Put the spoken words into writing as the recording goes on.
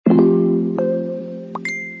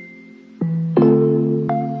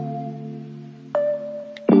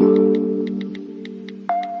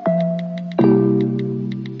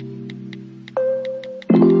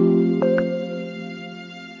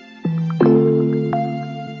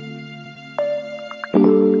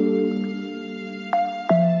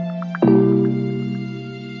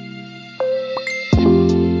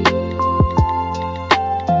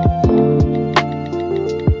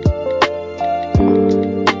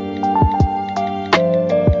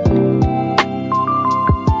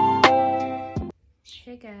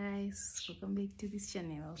to this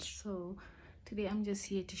channel. So today I'm just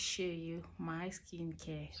here to show you my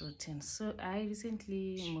skincare routine. So I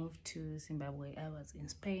recently moved to Zimbabwe. I was in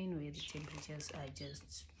Spain where the temperatures are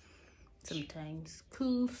just sometimes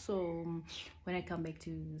cool. So when I come back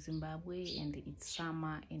to Zimbabwe and it's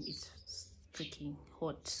summer and it's freaking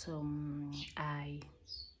hot, so I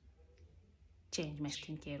change my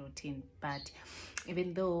skincare routine. But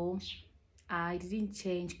even though I didn't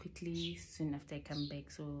change quickly soon after I come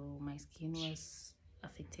back, so my skin was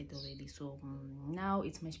affected already. So now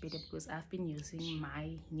it's much better because I've been using my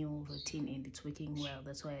new routine and it's working well.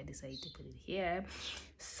 That's why I decided to put it here.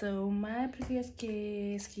 So my previous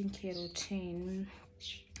skincare routine,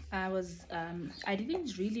 I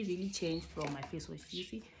didn't really change from my face wash. You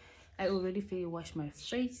see, I already washed my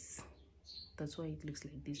face. That's why it looks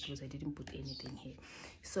like this, because I didn't put anything here.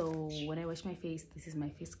 So when I wash my face, this is my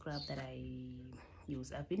face scrub that I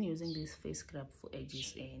use. I've been using this face scrub for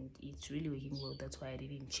ages and it's really working well. That's why I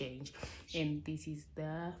didn't change. And this is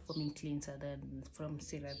the foaming cleanser from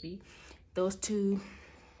CeraVe. Those two,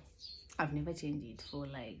 I've never changed it for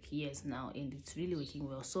like years now and it's really working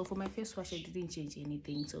well. So for my face wash, I didn't change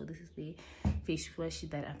anything. So this is the face wash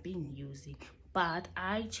that I've been using. But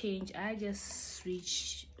I just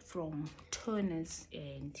switched from toners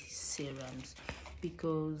and serums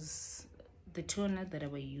because the toner that I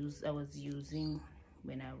was using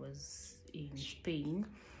when I was in Spain,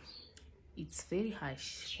 it's very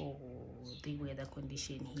harsh for the weather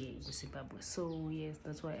condition here in Zimbabwe. So yes,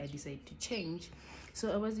 that's why I decided to change.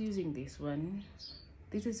 So I was using this one.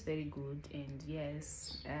 This is very good, and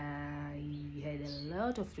yes, I had a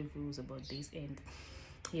lot of reviews about this, and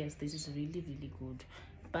yes, this is really good.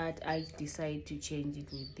 But I decided to change it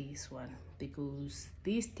with this one because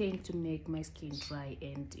these tend to make my skin dry,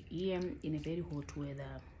 and here in a very hot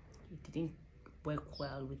weather it didn't work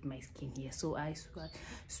well with my skin here, so I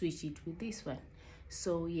switched it with this one.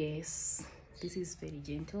 So yes, this is very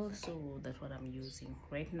gentle, so that's what I'm using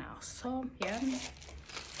right now. So yeah,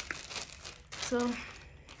 so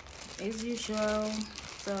as usual,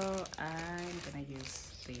 so I'm gonna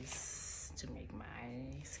use this to make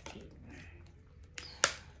my skin.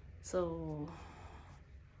 So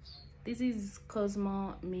this is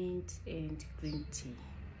Cosmo mint and green tea.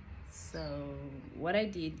 So what I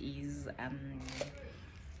did is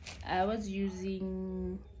I was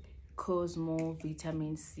using Cosmo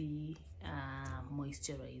vitamin C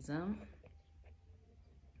moisturizer,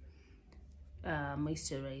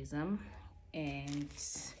 and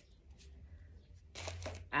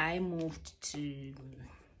I moved to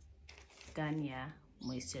Ganya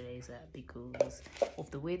moisturizer because of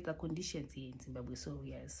the weather conditions here in Zimbabwe. So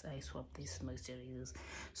yes, I swapped these moisturizers.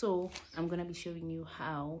 So I'm gonna be showing you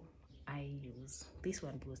how I use this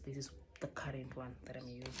one because this is the current one that I'm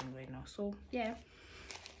using right now. So yeah,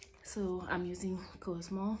 so I'm using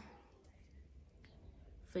Cosmo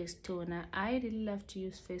face toner. I really love to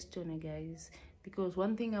use face toner, guys, because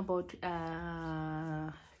one thing about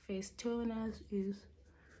face toners is,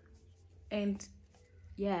 and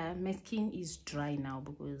yeah, my skin is dry now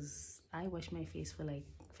because I washed my face for like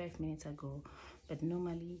 5 minutes ago, but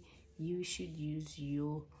normally you should use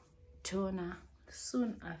your toner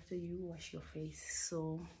soon after you wash your face,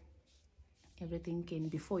 so everything can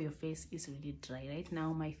before your face is really dry. Right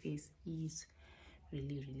now my face is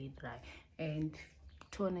really dry, and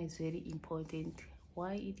toner is very important.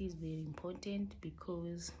 Why it is very important?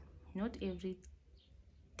 Because not every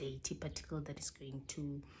dirty particle that is going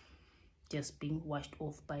to just being washed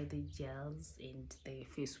off by the gels and the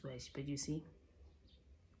face wash, but you see,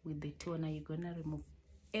 with the toner you're gonna remove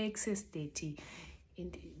excess dirty,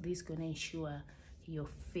 and this is gonna ensure your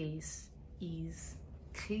face is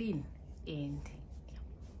clean and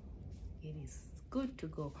it is good to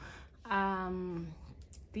go.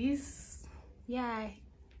 This, yeah,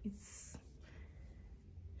 it's,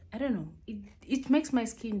 I don't know, it makes my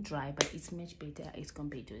skin dry, but it's much better as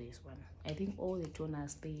compared to this one. I think all the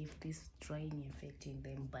toners, they have this drying effect in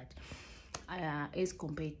them, but as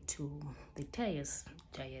compared to the thayers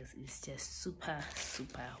is just super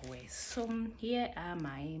waste. So here are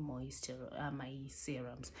my my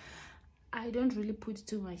serums. I don't really put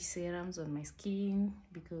too much serums on my skin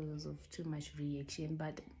because of too much reaction,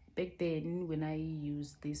 but back then when I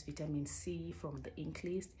used this vitamin C from the ink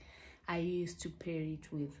list, I used to pair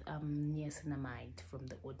it with niacinamide from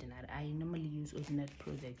the Ordinary. I normally use Ordinary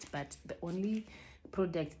products, but the only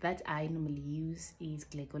product that I normally use is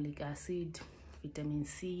glycolic acid, vitamin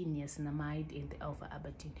C, niacinamide, and the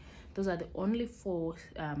alpha-arbutin. Those are the only 4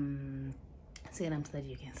 serums that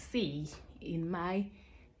you can see in my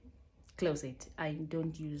closet. I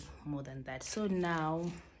don't use more than that. So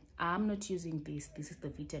now I'm not using this. This is the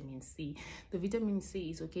vitamin C. The vitamin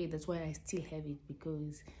C is okay, that's why I still have it,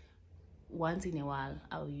 because once in a while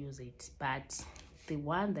I'll use it. But the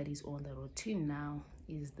one that is on the routine now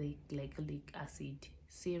is the glycolic acid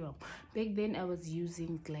serum. Back then I was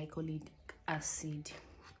using glycolic acid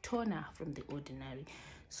toner from the Ordinary.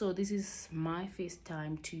 So this is my first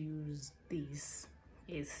time to use this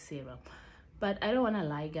as serum. But I don't want to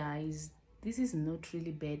lie, guys, this is not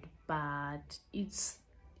really bad, but it's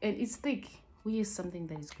thick, which is something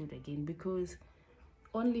that is good again, because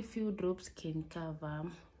only few drops can cover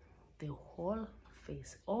the whole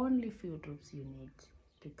face. Only few drops you need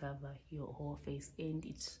to cover your whole face, and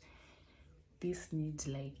this needs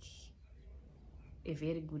like a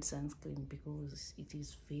very good sunscreen, because it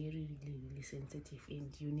is very really sensitive,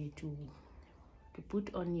 and you need to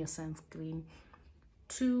put on your sunscreen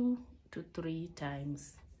 2 to 3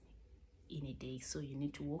 times in a day. So you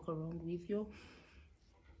need to walk around with your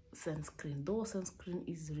sunscreen, though sunscreen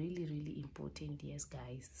is really important. Yes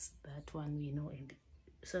guys, that one we know. And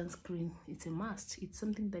sunscreen, it's a must. It's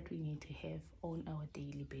something that we need to have on our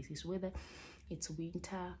daily basis, whether it's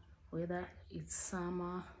winter, whether it's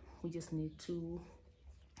summer, we just need to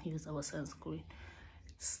use our sunscreen.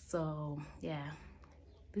 So yeah,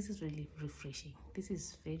 this is really refreshing. This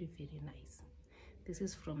is very nice. This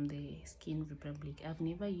is from the Skin Republic. I've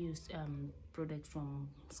never used product from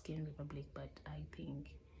Skin Republic, but I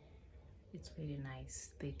think it's very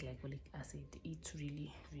nice. The glycolic acid, it's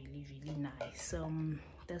really nice.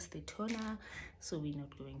 That's the toner. So we're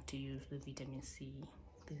not going to use the vitamin C.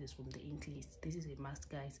 This is from the ink list. This is a must,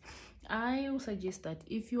 guys. I will suggest that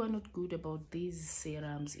if you are not good about these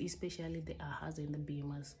serums, especially the AHAs and the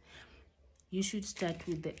BMAs, you should start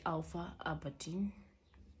with the alpha arbutin,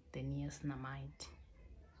 the niacinamide,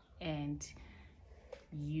 and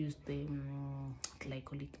use the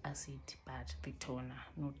glycolic acid, but the toner,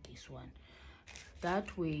 not this one.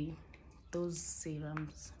 That way those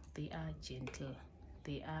serums, they are gentle,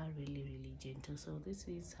 they are really gentle. So this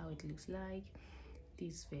is how it looks like. It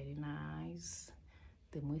is very nice.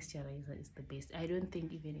 The moisturizer is the best. I don't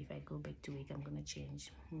think even if I go back to work I'm gonna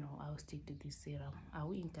change. No, I'll stick to this serum. I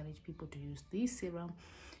will encourage people to use this serum,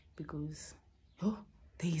 because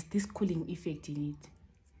there is this cooling effect in it.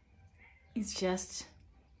 It's just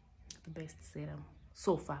the best serum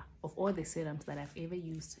so far. Of all the serums that I've ever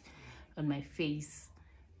used on my face,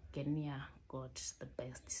 Kenya got the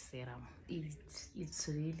best serum. It's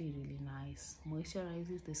really nice.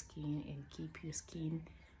 Moisturizes the skin and keep your skin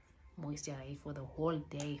moisturized for the whole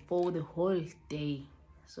day.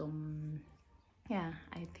 So yeah,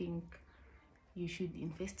 I think you should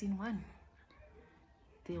invest in one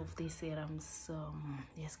of these serums. So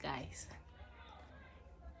yes guys,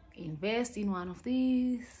 invest in one of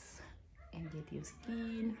these and get your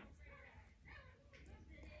skin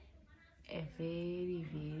a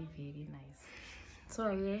very nice. So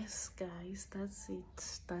yes guys, that's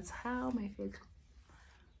it. That's how my face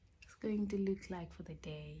is going to look like for the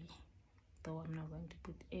day, though I'm not going to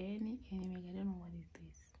put any makeup. I don't know what is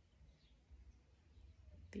this.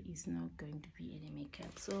 There is not going to be any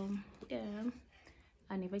makeup. So yeah,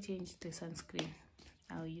 I never changed the sunscreen.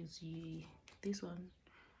 I'll use this one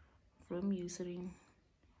from Eucerin.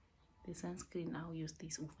 The sunscreen, I'll use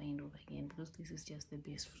this over and over again, because this is just the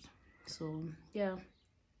best. So yeah,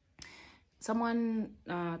 someone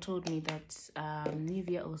told me that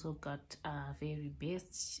Nivea also got very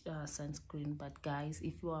best sunscreen. But guys,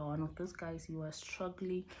 if you are one of those guys who are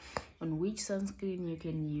struggling on which sunscreen you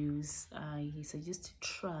can use, I suggest to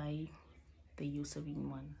try the Eucerin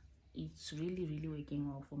one. It's really working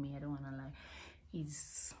well for me. I don't want to lie,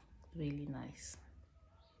 it's really nice.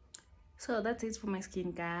 So that's it for my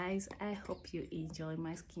skin, guys. I hope you enjoy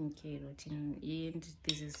my skincare routine, and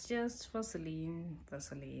this is just Vaseline.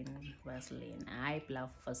 I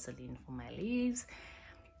love Vaseline for my lips.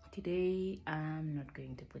 Today I'm not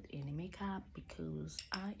going to put any makeup because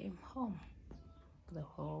I am home. The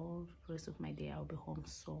whole rest of my day I'll be home.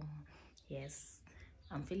 So yes,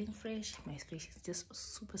 I'm feeling fresh. My face is just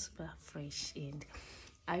super fresh, and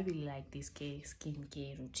I really like this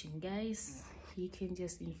skincare routine, guys. You can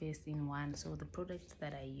just invest in one. So the product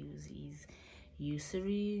that I use is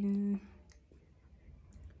Eucerin,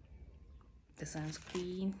 the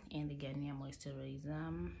sunscreen, and the Garnier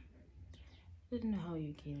moisturizer. I don't know how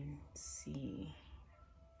you can see,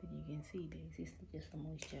 but you can see this is just a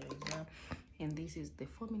moisturizer, and this is the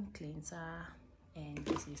foaming cleanser, and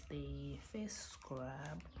this is the face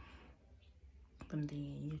scrub from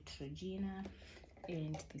the Neutrogena,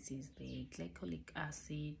 and this is the glycolic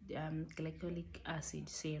acid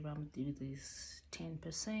serum with this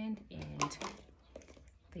 10%, and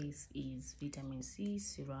This is vitamin C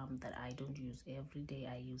serum that I don't use every day.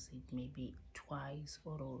 I use it maybe twice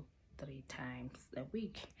or 3 times a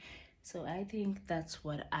week. So I think that's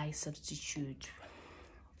what I substitute.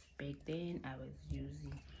 Back then I was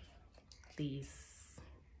using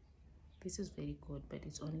this is very good, but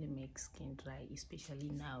it only makes skin dry, especially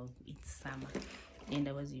now it's summer, and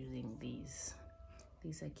I was using this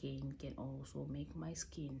again can also make my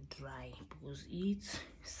skin dry because it's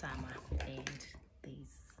summer. And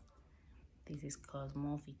this is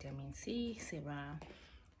Cosmo vitamin C serum.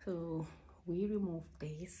 So we remove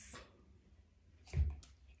this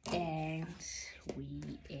and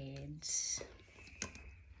we add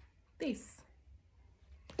this.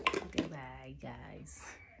 Goodbye guys.